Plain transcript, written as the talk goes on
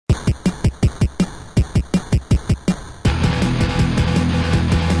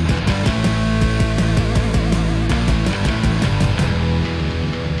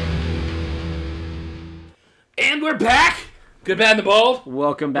we're back. Good, bad, and the bald.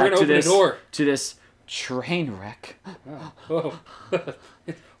 Welcome back to this train wreck. Oh.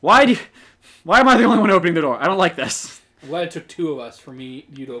 Why am I the only one opening the door? I don't like this. I'm glad it took two of us for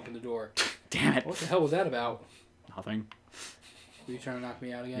you to open the door. Damn it. What the hell was that about? Nothing. Were you trying to knock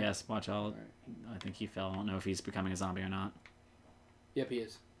me out again? Yes, watch out. Right. I think he fell. I don't know if he's becoming a zombie or not. Yep, he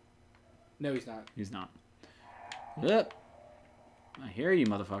is. No, he's not. He's not. Yep. I hear you,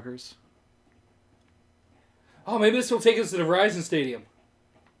 motherfuckers. Oh, maybe this will take us to the Verizon Stadium.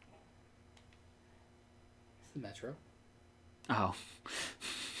 It's the Metro. Oh.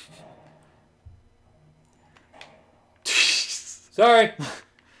 Sorry.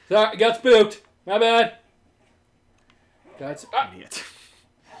 Sorry, got spooked. My bad. That's idiot.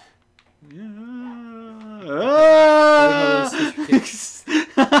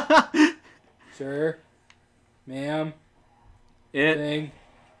 Sir, ma'am, thing.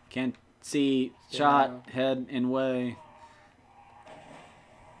 Can't see. Shot. Head in way.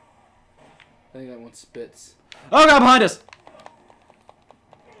 I think that one spits. Oh God! Behind us.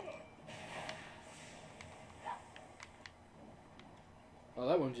 Oh,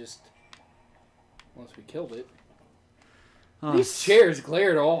 that one just... Once we killed it. Oh, these chairs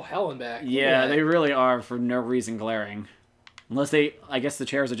glared all hell and back. Yeah, they really are for no reason glaring. Unless they... I guess the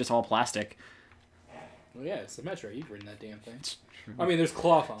chairs are just all plastic. Well, yeah, it's the Metro. You've ridden that damn thing. I mean, there's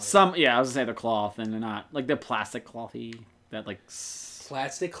cloth on it. Some... Yeah, I was going to say they're cloth, and they're not. Like, they're plastic clothy. That, like...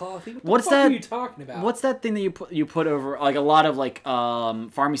 Plastic clothy? What's the that? What are you talking about? What's that thing that you put over... Like, a lot of, like,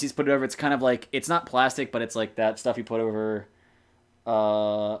 pharmacies put it over. It's kind of like... It's not plastic, but it's like that stuff you put over...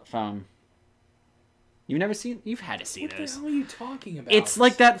 foam. You've never seen... You've had to see those. What the hell are you talking about? It's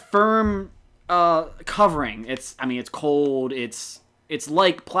like that firm covering. It's... I mean, it's cold. It's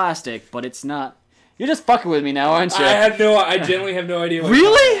like plastic, but it's not... You're just fucking with me now, aren't you? I genuinely have no idea what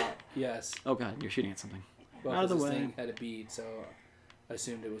really? you're talking about. Yes. Oh god, you're shooting at something. Well, out of the this way. thing had a bead, so I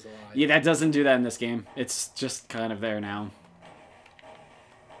assumed it was alive. Yeah, that doesn't do that in this game. It's just kind of there now.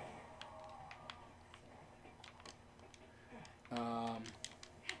 Well,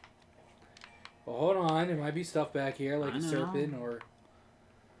 hold on. There might be stuff back here, like a serpent or...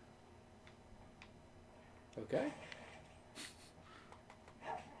 Okay.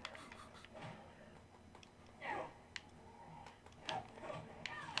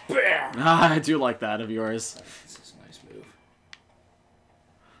 I do like that of yours. This is a nice move.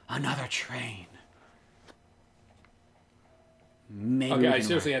 Another train. Maybe okay, I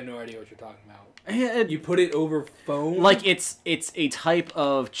seriously have no idea what you're talking about. Yeah, you put it over foam? Like it's a type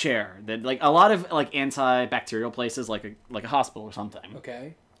of chair that like a lot of like antibacterial places, like a hospital or something.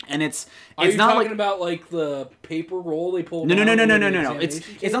 Okay. And it's Are you not talking like about like the paper roll they pull? No. It's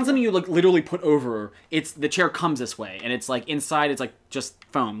not something you like literally put over. It's the chair comes this way, and it's like inside. It's like just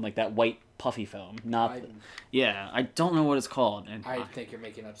foam, like that white puffy foam. Yeah, I don't know what it's called. And I think you're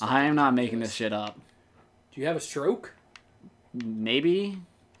making up. I am not making this shit up. Do you have a stroke? Maybe.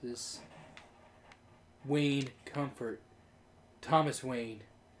 This Wayne Comfort, Thomas Wayne,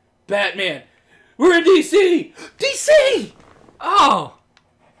 Batman. We're in DC. DC. Oh.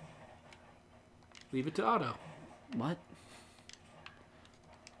 Leave it to Otto. What?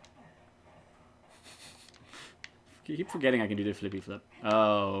 You keep forgetting I can do the flippy flip.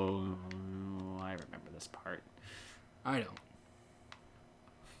 Oh, I remember this part. I don't.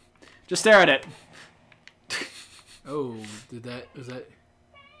 Just stare at it. Oh, was that?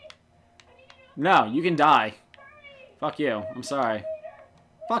 No, you can die. Fuck you. I'm sorry.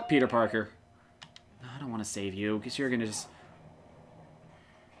 Fuck Peter Parker. No, I don't want to save you, because you're gonna just...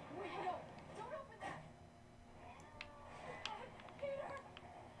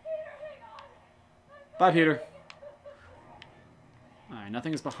 Bye, Peter. Alright,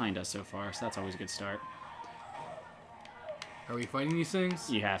 nothing is behind us so far, so that's always a good start. Are we fighting these things?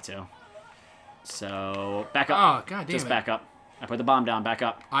 You have to. So, back up. Oh, god damn Just back up. I put the bomb down, back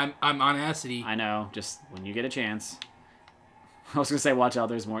up. I'm on acid-y. I know, just when you get a chance. I was gonna say, watch out,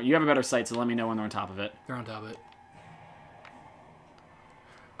 there's more. You have a better sight, so let me know when they're on top of it. They're on top of it.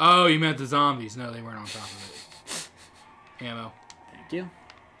 Oh, you meant the zombies. No, they weren't on top of it. Ammo. Thank you.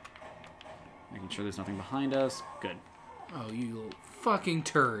 Making sure there's nothing behind us. Good. Oh, you little fucking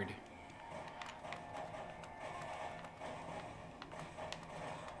turd.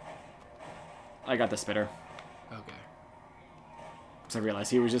 I got the spitter. Okay. Because I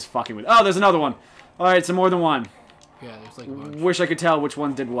realized he was just fucking with... Oh, there's another one! Alright, it's more than one. Yeah, there's like a bunch. Wish I could tell which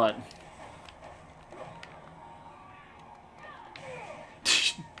one did what.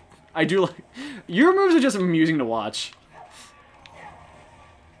 I do like... Your moves are just amusing to watch.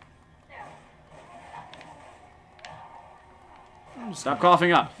 Stop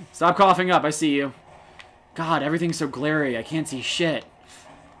coughing up. Stop coughing up. I see you. God, everything's so glary. I can't see shit.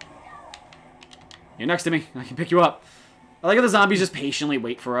 You're next to me. I can pick you up. I like how the zombies just patiently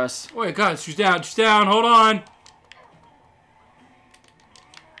wait for us. Wait, God, she's down. She's down. Hold on.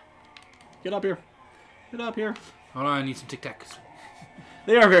 Get up here. Get up here. Hold on, I need some Tic Tacs.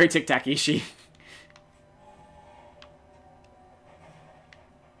 They are very tic-tac-ishy.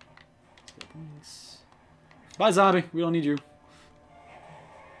 Bye, zombie. We don't need you.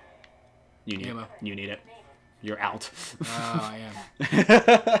 You need it. You need it. You're out. Oh, I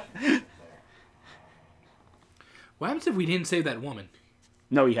am. What happens if we didn't save that woman?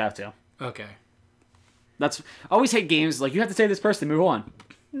 No, you have to. Okay. I always hate games like you have to save this person to move on.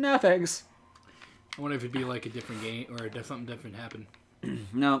 No thanks. I wonder if it'd be like a different game or if something different happened.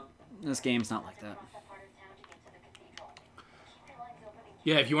 No, this game's not like that.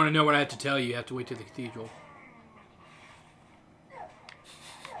 Yeah, if you want to know what I have to tell you, you have to wait to the cathedral.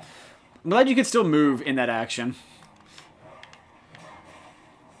 I'm glad you could still move in that action.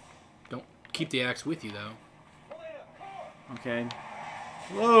 Don't keep the axe with you, though. Okay.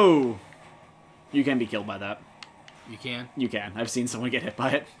 Whoa! You can be killed by that. You can? You can. I've seen someone get hit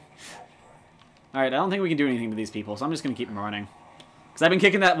by it. Alright, I don't think we can do anything to these people, so I'm just going to keep them running. Because I've been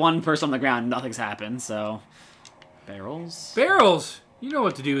kicking that one person on the ground and nothing's happened, so... Barrels? Barrels! You know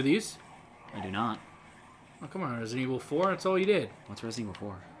what to do with these. I do not. Oh, come on, Resident Evil 4, that's all you did. What's Resident Evil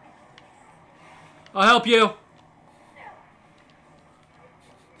 4? I'll help you!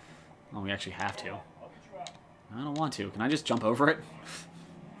 Oh, we actually have to. I don't want to. Can I just jump over it?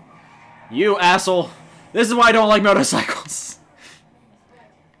 You asshole! This is why I don't like motorcycles!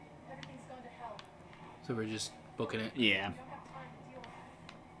 So we're just booking it? Yeah.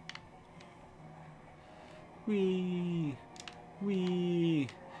 Wee.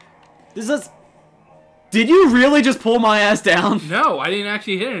 This is... Did you really just pull my ass down? No, I didn't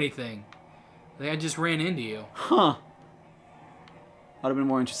actually hit anything. I think I just ran into you. Huh. I'd have been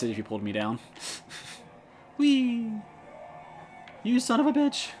more interested if you pulled me down. Wee. You son of a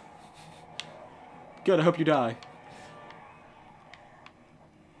bitch. Good, I hope you die.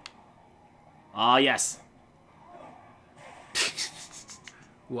 Ah, yes.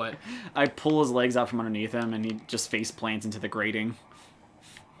 What? I pull his legs out from underneath him, and he just face plants into the grating.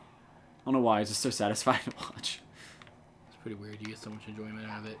 I don't know why, it's just so satisfying to watch. It's pretty weird. You get so much enjoyment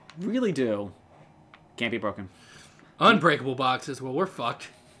out of it. Really do. Can't be broken. Unbreakable boxes. Well, we're fucked.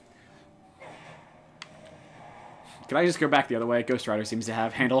 Can I just go back the other way? Ghost Rider seems to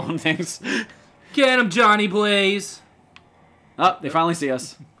have handle on things. Get him, Johnny Blaze! Oh, they finally see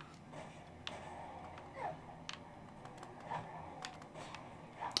us.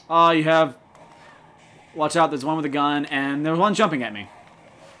 Oh, you have... Watch out, there's one with a gun, and there's one jumping at me.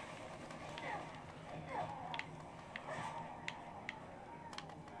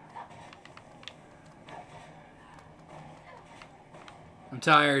 I'm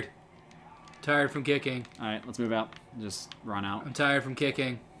tired. Tired from kicking. Alright, let's move out. Just run out. I'm tired from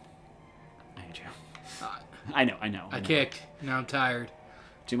kicking. I hate you. I know. I kicked. Now I'm tired.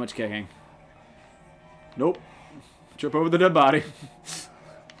 Too much kicking. Nope. Trip over the dead body.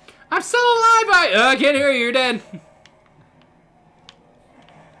 I'm still alive! I can't hear you. You're dead. I'm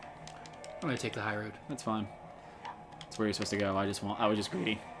gonna take the high road. That's fine. That's where you're supposed to go. I was just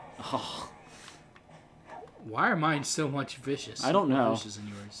greedy. Oh. Why are mine so much vicious? I don't know. More vicious than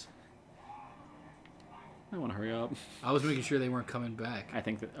yours. I want to hurry up. I was making sure they weren't coming back. I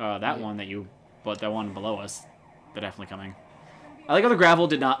think that one that you... But that one below us, they're definitely coming. I like how the gravel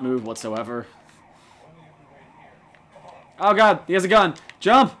did not move whatsoever. Oh god, he has a gun.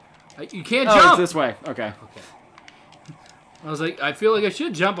 Jump! You can't Oh, jump! it's this way. Okay. I was like, I feel like I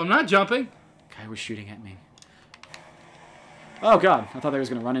should jump. I'm not jumping. Guy was shooting at me. Oh god, I thought they was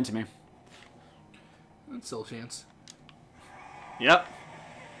going to run into me. That's still a chance. Yep.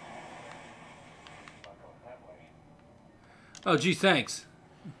 Oh, gee, thanks.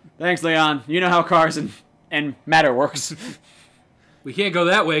 Thanks, Leon. You know how cars and matter works. We can't go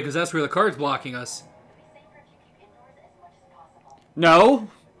that way because that's where the car's blocking us. No.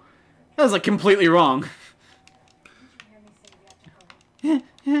 That was like completely wrong.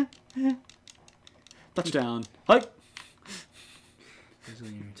 Touchdown. Hi.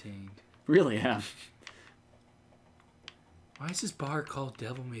 Visually entertained. Really, yeah. Why is this bar called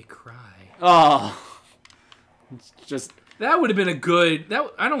Devil May Cry? Oh. It's just... That would have been a good...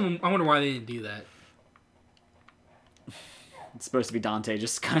 I wonder why they didn't do that. It's supposed to be Dante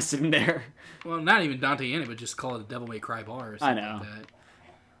just kind of sitting there. Well, not even Dante in it, but just call it a Devil May Cry bar or something like that.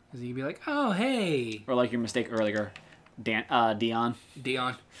 Because you'd be like, oh, hey. Or like your mistake earlier. Dion.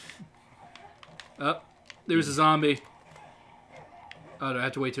 Dion. Oh, there's a zombie. Oh, do I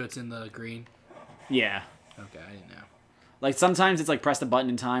have to wait till it's in the green? Yeah. Okay, I didn't know. Like, sometimes it's like press the button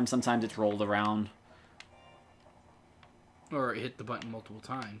in time, sometimes it's rolled around. Or hit the button multiple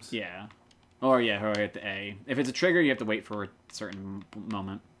times. Yeah. Or hit the A. If it's a trigger, you have to wait for a certain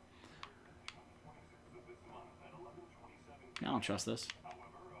moment. I don't trust this.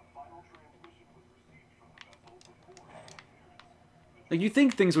 Like, you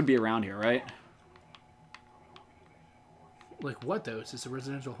think things would be around here, right? Like what, though? It's just a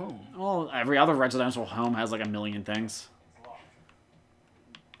residential home. Well, every other residential home has, like, a million things.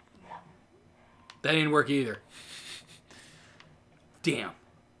 That didn't work either. Damn.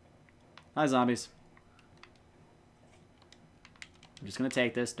 Hi, zombies. I'm just gonna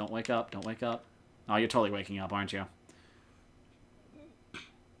take this. Don't wake up. Don't wake up. Oh, you're totally waking up, aren't you?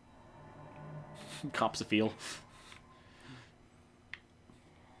 Cops a feel.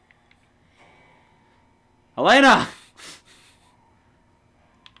 Elena!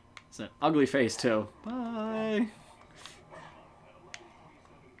 It's an ugly face, too. Bye.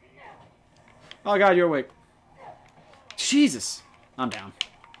 Oh, God, you're awake. Jesus. I'm down.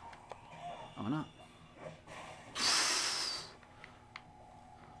 Oh, not.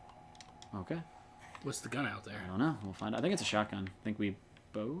 Okay. What's the gun out there? I don't know. We'll find out. I think it's a shotgun. I think we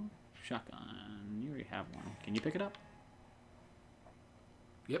both shotgun. You already have one. Can you pick it up?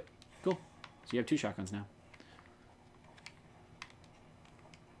 Yep. Cool. So you have 2 shotguns now.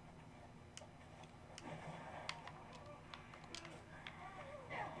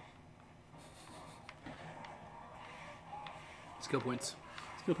 Skill points.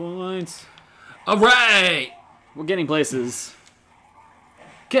 Skill points. All right. We're getting places.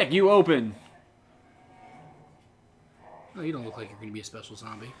 Kick you open. Oh, you don't look like you're going to be a special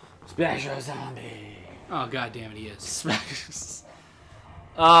zombie. Special zombie. Oh, god damn it, he is.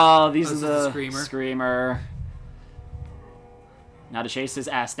 Oh, these are the screamer. Now to chase his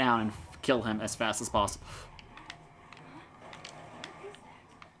ass down and kill him as fast as possible.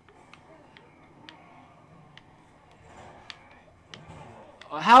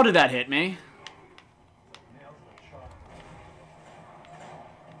 How did that hit me?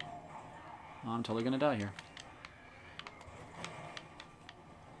 Oh, I'm totally gonna die here.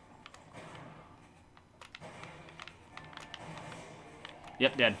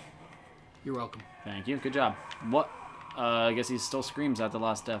 Yep, dead. You're welcome. Thank you. Good job. What? I guess he still screams at the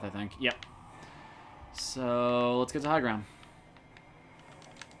last death, I think. Yep. So, let's get to high ground.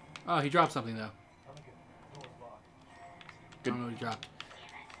 Oh, he dropped something, though. Good. I don't know what he dropped.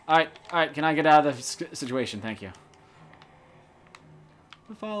 Alright. Can I get out of the situation? Thank you.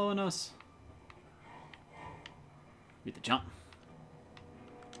 They're following us. Beat the jump.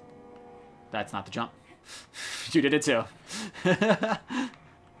 That's not the jump. You did it too.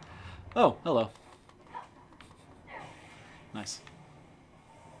 Oh, hello. Nice.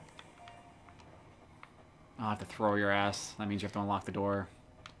 I'll have to throw your ass. That means you have to unlock the door.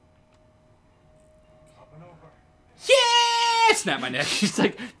 Yeah! Snap my neck. She's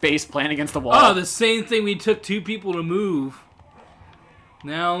like face plant against the wall. Oh, the same thing we took 2 people to move.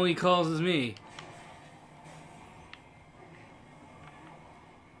 Now only causes me.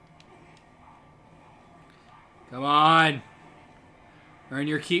 Come on. Earn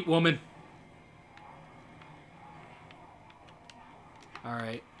your keep, woman.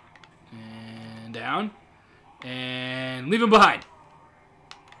 Alright. And down. And leave him behind.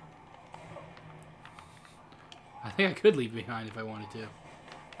 I think I could leave him behind if I wanted to.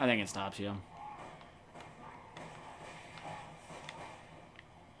 I think it stops you.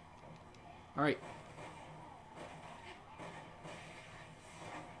 Alright.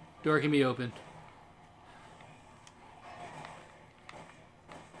 Door can be opened.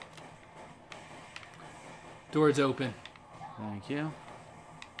 Door's open. Thank you.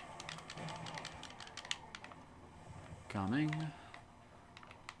 Coming.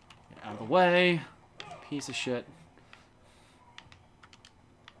 Get out of the way. Piece of shit.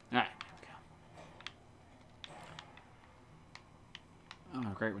 Alright, here we go.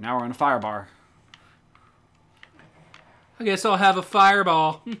 Oh, great. Now we're on a fire bar. I guess I'll have a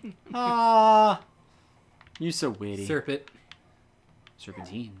fireball. Ah, you're so witty. Serpent.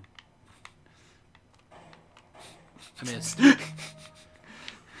 Serpentine. I missed. I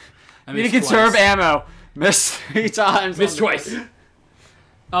need to conserve ammo. Missed 3 times. Missed twice.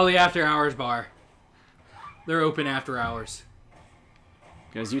 Oh, the after hours bar. They're open after hours.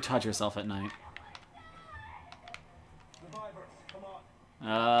 Because you touch yourself at night.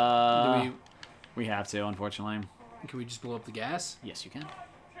 We have to, unfortunately. Can we just blow up the gas? Yes, you can.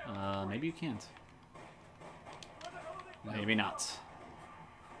 Maybe you can't. No. Maybe not.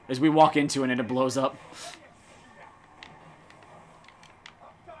 As we walk into it and it blows up.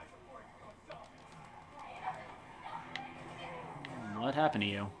 What happened to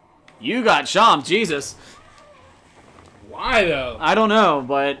you? You got chomped, Jesus. Why, though? I don't know,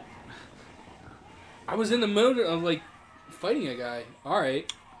 but... I was in the mood of, like, fighting a guy.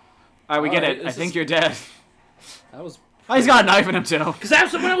 Alright. Alright, we get it. I think you're dead. That was... Oh, he's got a knife in him, too. Because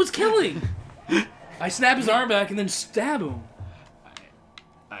that's what I was killing! I snap his arm back and then stab him.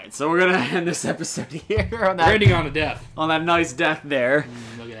 Alright, so we're gonna end this episode here on that... We're ending on a death. On that nice death there.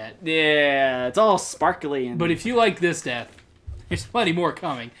 Look at that. Yeah, it's all sparkly and... But if you like this death, there's plenty more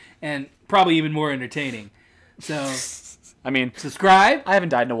coming. And probably even more entertaining. So... I mean... Subscribe. I haven't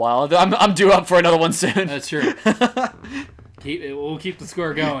died in a while. I'm due up for another one soon. That's true. We'll keep the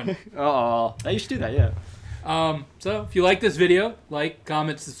score going. Uh-oh. You should do that, yeah. So, if you like this video, like,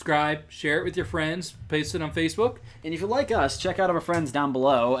 comment, subscribe, share it with your friends, paste it on Facebook. And if you like us, check out our friends down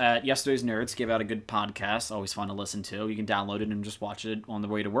below at Yesterday's Nerds. Give out a good podcast. Always fun to listen to. You can download it and just watch it on the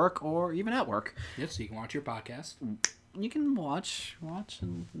way to work or even at work. Yes, so you can watch your podcast. You can watch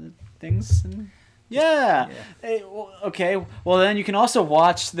and things. And yeah. Hey, well, okay. Well, then you can also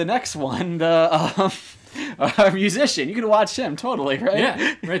watch the next one, the our musician. You can watch him totally, right?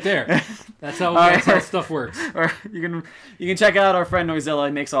 Yeah, right there. That's how stuff works. Or you can check out our friend Noizilla.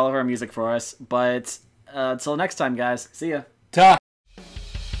 He makes all of our music for us. But until next time, guys. See ya. Ta.